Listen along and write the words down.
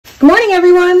Good morning,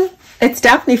 everyone. It's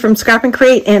Daphne from Scrap and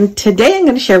Create, and today I'm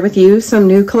going to share with you some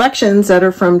new collections that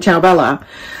are from Ciao.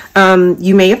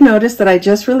 You may have noticed that I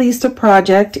just released a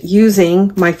project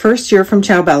using my first year from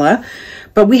Ciao,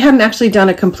 but we hadn't actually done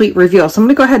a complete reveal. So I'm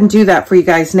going to go ahead and do that for you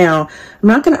guys now. I'm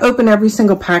not going to open every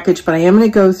single package, but I am going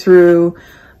to go through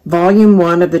volume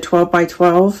 1 of the 12 by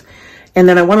 12. And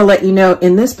then I want to let you know,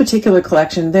 in this particular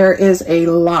collection, there is a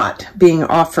lot being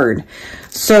offered.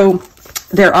 So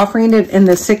they're offering it in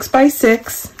the 6 by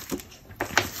 6.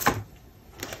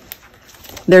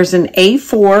 There's an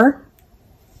A4,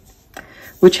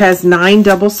 which has 9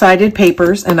 double-sided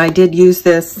papers, and I did use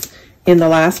this in the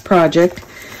last project.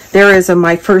 There is a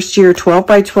My First Year 12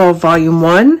 by 12 Volume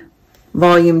 1,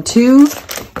 Volume 2,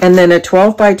 and then a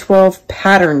 12 by 12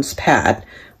 Patterns pad,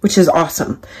 which is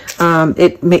awesome.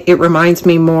 It reminds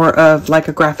me more of like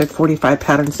a graphic 45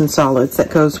 patterns and solids that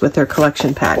goes with their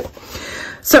collection pack.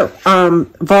 So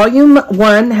volume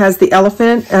 1 has the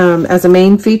elephant as a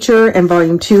main feature, and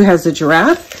volume 2 has the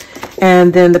giraffe.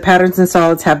 And then the patterns and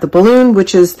solids have the balloon,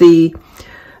 which is the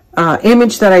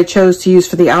image that I chose to use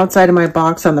for the outside of my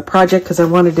box on the project because I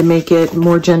wanted to make it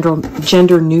more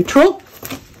gender neutral.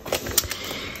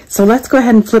 So let's go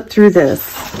ahead and flip through this.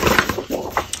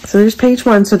 So there's page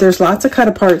 1. So there's lots of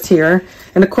cut aparts here.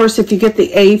 And of course, if you get the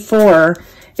A4,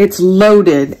 it's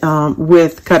loaded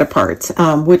with cut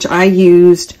aparts, which I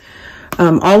used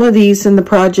all of these in the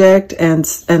project and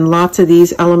lots of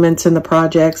these elements in the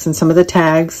projects and some of the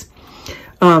tags.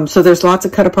 So there's lots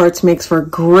of cut aparts. Makes for a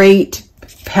great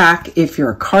pack if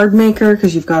you're a card maker,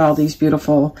 because you've got all these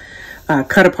beautiful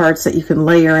cut aparts that you can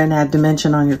layer and add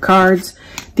dimension on your cards.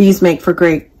 These make for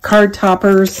great card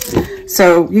toppers.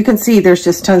 So you can see there's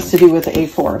just tons to do with the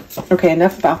A4. Okay,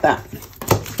 enough about that.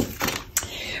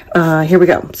 Here we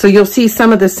go. So you'll see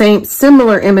some of the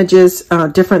similar images,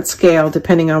 different scale,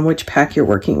 depending on which pack you're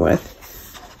working with.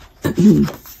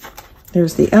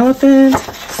 There's the elephant.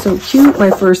 So cute, my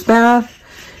first bath.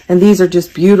 And these are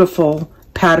just beautiful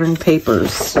pattern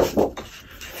papers.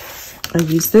 I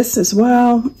use this as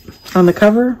well on the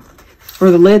cover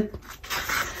or the lid.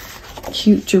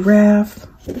 Cute giraffe.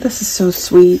 This is so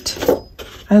sweet.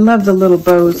 I love the little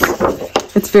bows.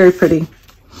 It's very pretty.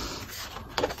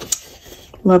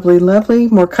 Lovely, lovely.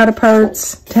 More cut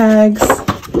aparts, tags,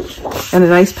 and a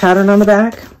nice pattern on the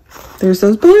back. There's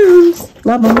those balloons.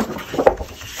 Love them.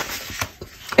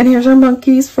 And here's our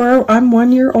monkeys for our, I'm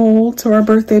 1 year old, so our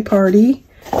birthday party.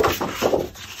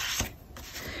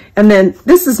 And then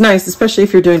this is nice, especially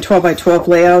if you're doing 12 by 12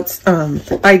 layouts.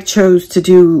 I chose to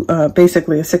do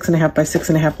basically a 6.5 by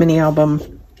 6.5 mini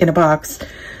album in a box.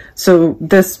 So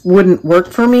this wouldn't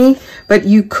work for me, but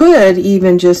you could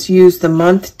even just use the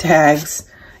month tags,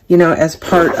 you know, as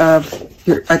part of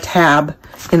a tab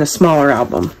in a smaller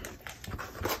album.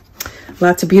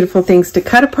 Lots of beautiful things to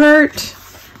cut apart.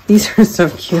 These are so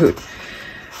cute.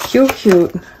 Cute,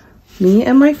 cute. Me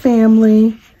and my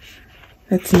family.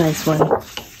 That's a nice one.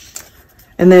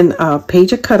 And then a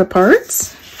page of cut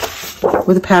aparts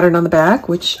with a pattern on the back,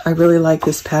 which I really like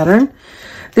this pattern.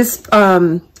 This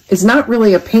is not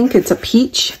really a pink, it's a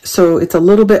peach. So it's a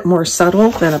little bit more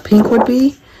subtle than a pink would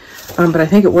be. But I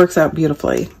think it works out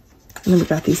beautifully. And then we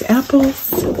got these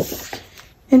apples.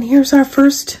 And here's our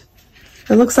first,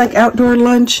 it looks like outdoor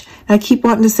lunch. I keep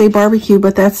wanting to say barbecue,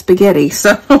 but that's spaghetti.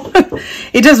 So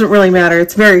it doesn't really matter.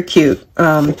 It's very cute.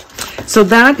 So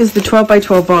that is the 12 by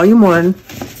 12 volume 1.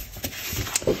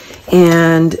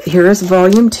 And here is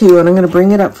volume 2. And I'm going to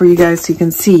bring it up for you guys so you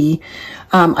can see.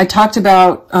 I talked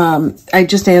about, I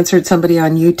just answered somebody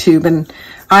on YouTube, and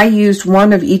I used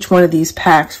one of each one of these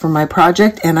packs for my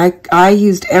project. And I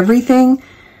used everything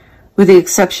with the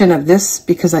exception of this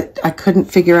because I couldn't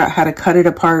figure out how to cut it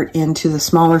apart into the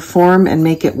smaller form and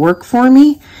make it work for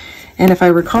me. And if I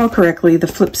recall correctly, the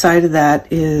flip side of that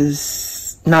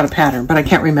is not a pattern, but I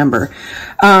can't remember.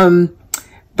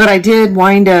 But I did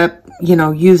wind up, you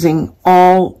know, using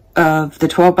all of the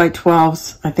 12 by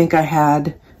 12s. I think I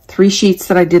had 3 sheets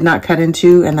that I did not cut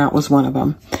into, and that was one of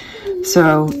them.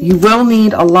 So you will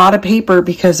need a lot of paper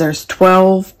because there's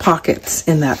 12 pockets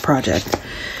in that project.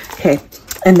 Okay.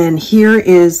 And then here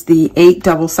is the 8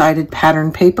 double-sided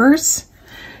pattern papers.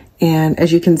 And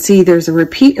as you can see, there's a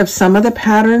repeat of some of the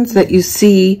patterns that you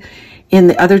see in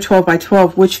the other 12 by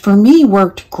 12, which for me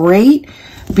worked great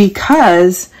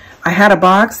because I had a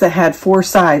box that had 4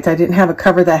 sides. I didn't have a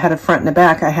cover that had a front and a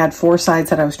back. I had 4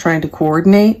 sides that I was trying to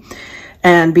coordinate.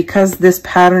 And because this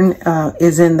pattern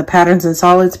is in the Patterns and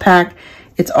Solids pack,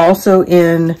 it's also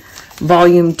in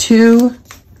volume 2.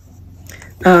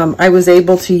 I was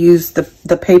able to use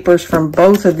the papers from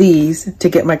both of these to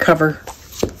get my cover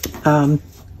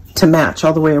to match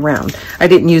all the way around. I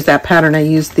didn't use that pattern. I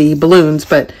used the balloons,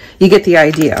 but you get the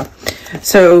idea.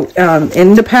 So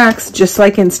in the packs, just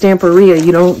like in Stamperia,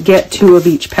 you don't get 2 of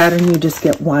each pattern. You just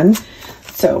get 1.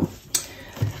 So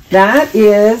that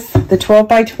is the 12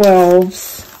 by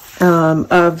 12s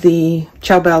of the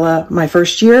Ciao Bella, my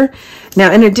first year.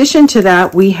 Now, in addition to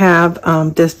that, we have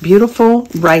this beautiful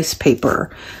rice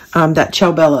paper that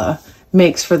Ciao Bella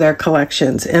makes for their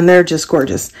collections, and they're just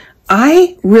gorgeous.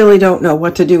 I really don't know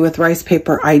what to do with rice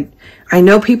paper. I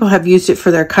know people have used it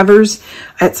for their covers.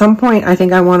 At some point, I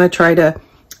think I want to try to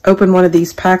open one of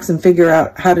these packs and figure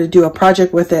out how to do a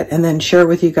project with it and then share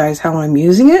with you guys how I'm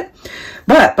using it.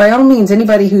 But by all means,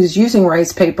 anybody who's using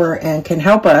rice paper and can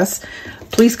help us,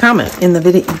 please comment in the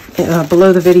video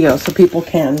below the video so people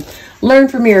can learn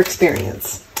from your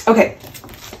experience. Okay,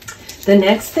 the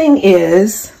next thing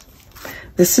is,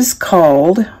 this is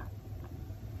called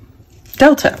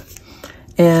Delta.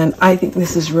 And I think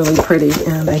this is really pretty.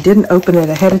 And I didn't open it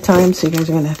ahead of time, so you guys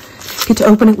are going to get to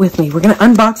open it with me. We're going to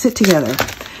unbox it together.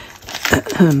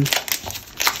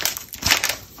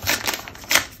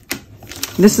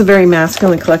 This is a very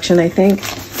masculine collection, I think.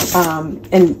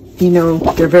 And, you know,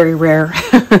 they're very rare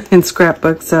in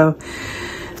scrapbooks. So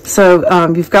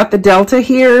you've got the Delta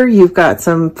here. You've got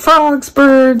some frogs,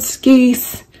 birds,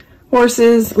 geese,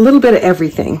 horses, a little bit of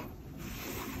everything.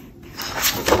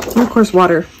 And, of course,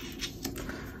 water.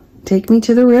 Take me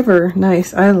to the river.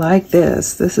 Nice. I like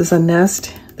this. This is a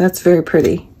nest. That's very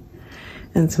pretty.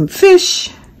 And some fish.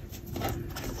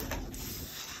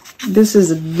 This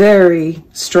is a very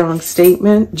strong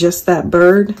statement. Just that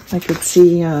bird. I could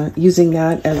see using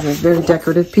that as a very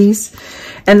decorative piece.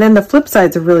 And then the flip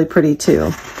sides are really pretty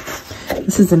too.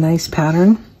 This is a nice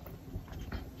pattern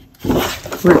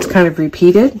where it's kind of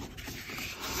repeated.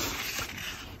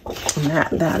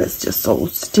 And that is just so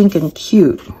stinking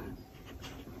cute.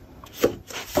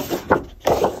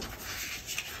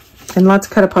 And lots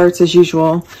of cut aparts as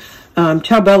usual.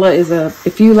 Ciao Bella is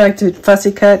if you like to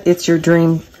fussy cut, it's your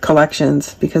dream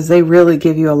collections because they really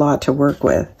give you a lot to work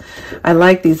with. I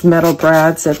like these metal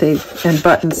brads and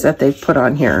buttons that they've put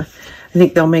on here. I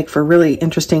think they'll make for really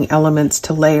interesting elements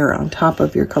to layer on top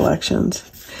of your collections.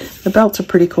 The belts are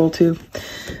pretty cool too.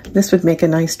 This would make a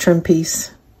nice trim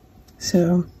piece.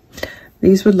 So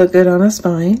these would look good on a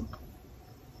spine.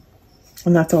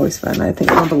 And that's always fun. I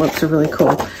think envelopes are really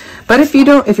cool. But if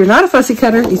you're not a fussy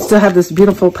cutter, you still have this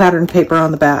beautiful pattern paper on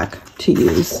the back to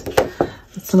use.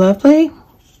 It's lovely.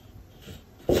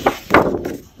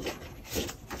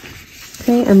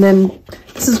 Okay, and then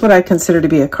this is what I consider to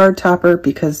be a card topper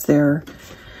because they're,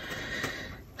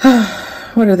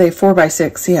 what are they,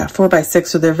 4x6? Yeah, 4x6,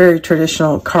 so they're very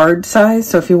traditional card size.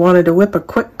 So if you wanted to whip a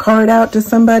quick card out to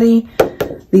somebody,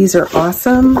 these are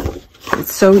awesome.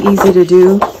 It's so easy to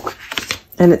do.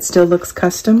 And it still looks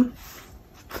custom.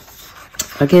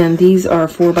 Again, these are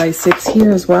 4x6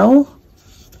 here as well.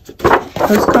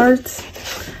 Postcards.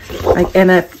 And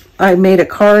if I made a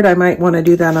card, I might want to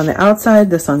do that on the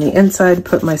outside, this on the inside,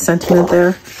 put my sentiment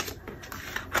there.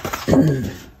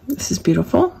 This is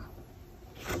beautiful.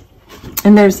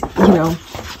 And there's, you know,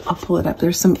 I'll pull it up.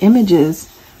 There's some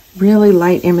images, really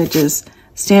light images,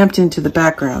 stamped into the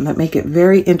background that make it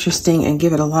very interesting and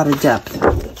give it a lot of depth.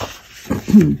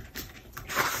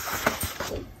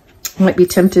 Might be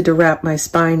tempted to wrap my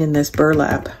spine in this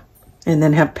burlap and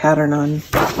then have pattern on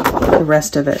the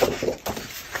rest of it.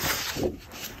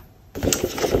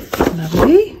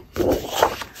 Lovely.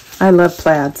 I love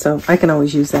plaid, so I can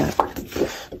always use that.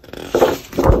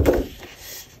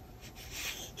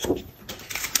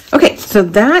 Okay, so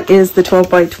that is the 12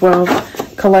 by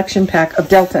 12 collection pack of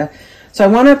Delta. So I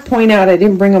want to point out, I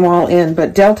didn't bring them all in,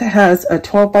 but Delta has a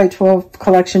 12 by 12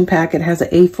 collection pack. It has an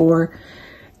A4.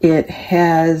 It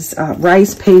has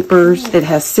rice papers. It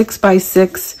has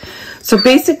 6x6. So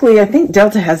basically, I think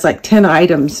Delta has like 10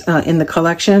 items in the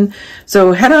collection.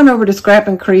 So head on over to Scrap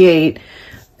and Create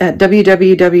at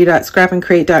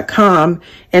www.scrapandcreate.com.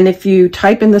 And if you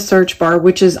type in the search bar,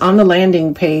 which is on the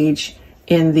landing page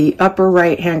in the upper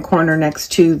right-hand corner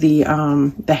next to the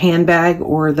handbag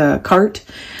or the cart,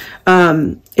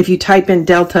 if you type in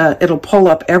Delta, it'll pull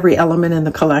up every element in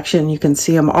the collection. You can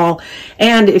see them all.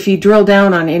 And if you drill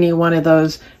down on any one of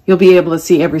those, you'll be able to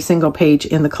see every single page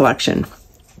in the collection.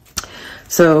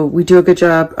 So we do a good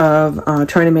job of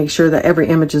trying to make sure that every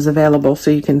image is available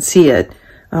so you can see it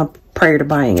prior to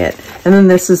buying it. And then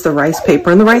this is the rice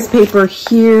paper. And the rice paper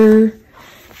here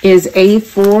is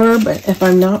A4, but if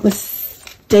I'm not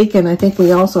mistaken, I think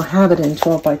we also have it in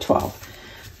 12 by 12.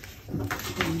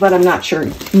 But I'm not sure.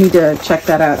 You need to check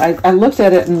that out. I looked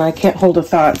at it and I can't hold a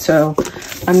thought, so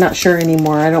I'm not sure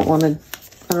anymore. I don't want to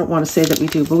I don't want to say that we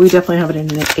do, but we definitely have it in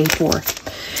an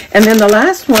A4. And then the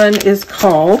last one is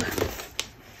called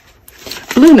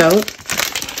Blue Note.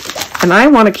 And I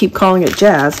want to keep calling it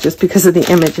Jazz just because of the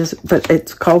images, but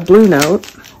it's called Blue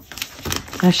Note.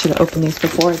 I should have opened these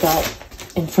before I got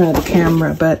in front of the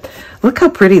camera, but look how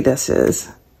pretty this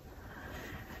is.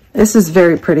 This is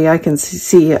very pretty. I can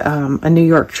see a New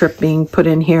York trip being put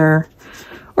in here,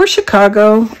 or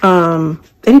Chicago,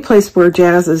 any place where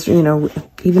jazz is, you know,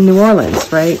 even New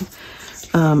Orleans, right?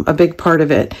 A big part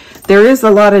of it. There is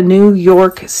a lot of New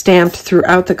York stamped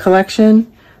throughout the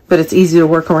collection, but it's easy to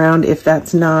work around if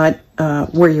that's not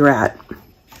where you're at.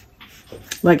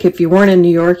 Like if you weren't in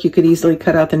New York, you could easily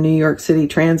cut out the New York City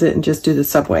Transit and just do the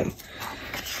subway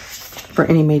for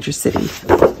any major city.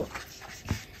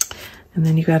 And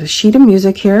then you got a sheet of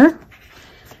music here.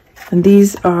 And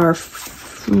these are,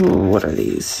 what are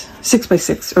these? 6 by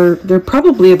 6, or they're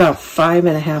probably about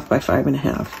 5.5 by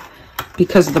 5.5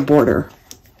 because of the border.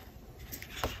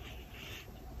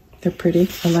 They're pretty.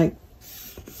 I like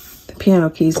the piano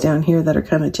keys down here that are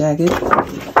kind of jagged.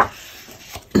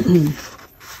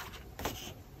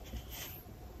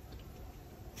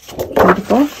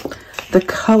 Beautiful. The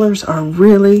colors are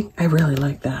really, I really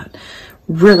like that.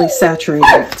 Really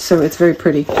saturated, so it's very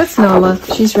pretty. That's Nala.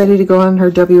 She's ready to go on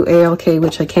her WALK,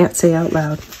 which I can't say out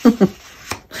loud.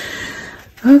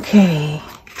 Okay.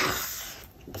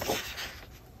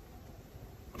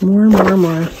 More.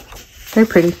 Very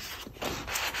pretty.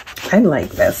 I like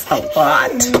this a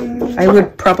lot. I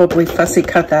would probably fussy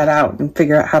cut that out and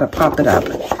figure out how to pop it up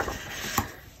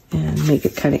and make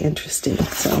it kind of interesting.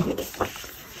 So,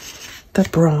 the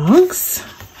Bronx.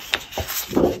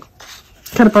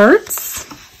 Cut aparts.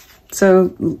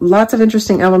 So lots of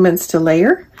interesting elements to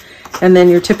layer. And then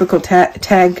your typical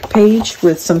tag page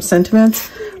with some sentiments,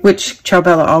 which Ciao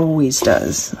Bella always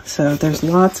does. So there's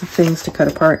lots of things to cut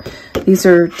apart. These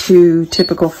are 2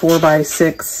 typical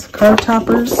 4x6 card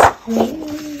toppers.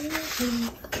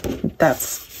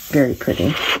 That's very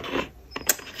pretty.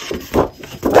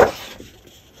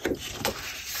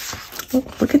 Oh,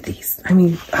 look at these. I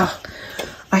mean, oh,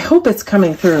 I hope it's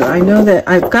coming through. I know that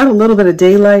I've got a little bit of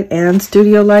daylight and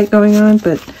studio light going on,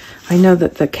 but I know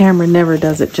that the camera never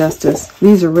does it justice.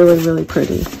 These are really, really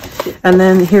pretty. And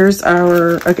then here's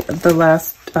our, the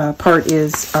last part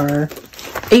is our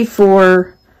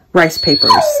A4 rice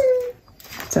papers.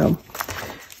 So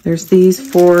there's these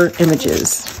 4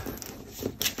 images.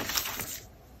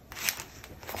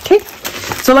 Okay.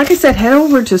 So like I said, head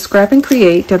over to Scrap and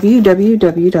Create,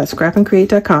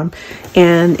 www.scrapandcreate.com,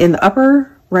 and in the upper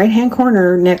right-hand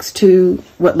corner next to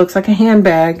what looks like a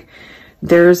handbag,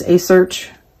 there's a search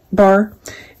bar.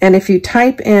 And if you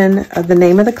type in the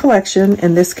name of the collection,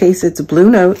 in this case it's Blue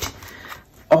Note,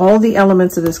 all the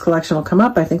elements of this collection will come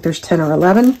up. I think there's 10 or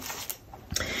 11.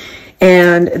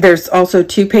 And there's also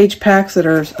 2-page packs that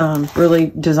are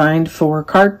really designed for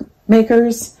card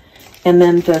makers. And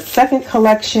then the second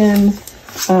collection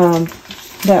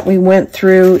that we went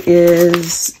through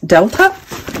is Delta.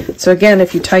 So again,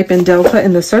 if you type in Delta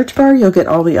in the search bar, you'll get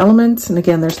all the elements. And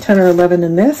again, there's 10 or 11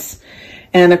 in this.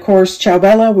 And of course, Ciao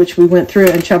Bella, which we went through,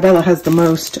 and Ciao Bella has the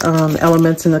most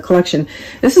elements in the collection.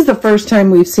 This is the first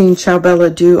time we've seen Ciao Bella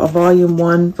do a volume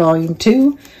 1, volume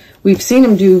 2. We've seen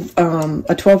him do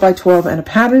a 12 by 12 and a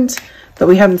patterns, but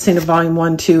we haven't seen a volume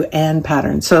 1, 2, and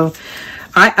pattern. So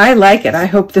I like it. I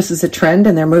hope this is a trend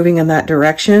and they're moving in that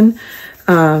direction.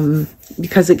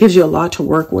 Because it gives you a lot to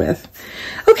work with.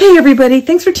 Okay, everybody,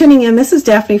 thanks for tuning in. This is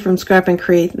Daphne from Scrap and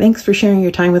Create. Thanks for sharing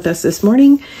your time with us this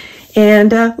morning.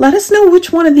 And let us know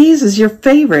which one of these is your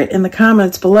favorite in the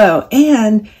comments below.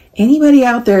 And anybody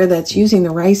out there that's using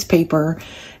the rice paper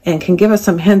and can give us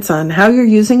some hints on how you're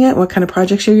using it, what kind of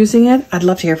projects you're using it, I'd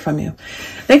love to hear from you.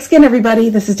 Thanks again, everybody.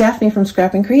 This is Daphne from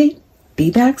Scrap and Create.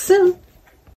 Be back soon.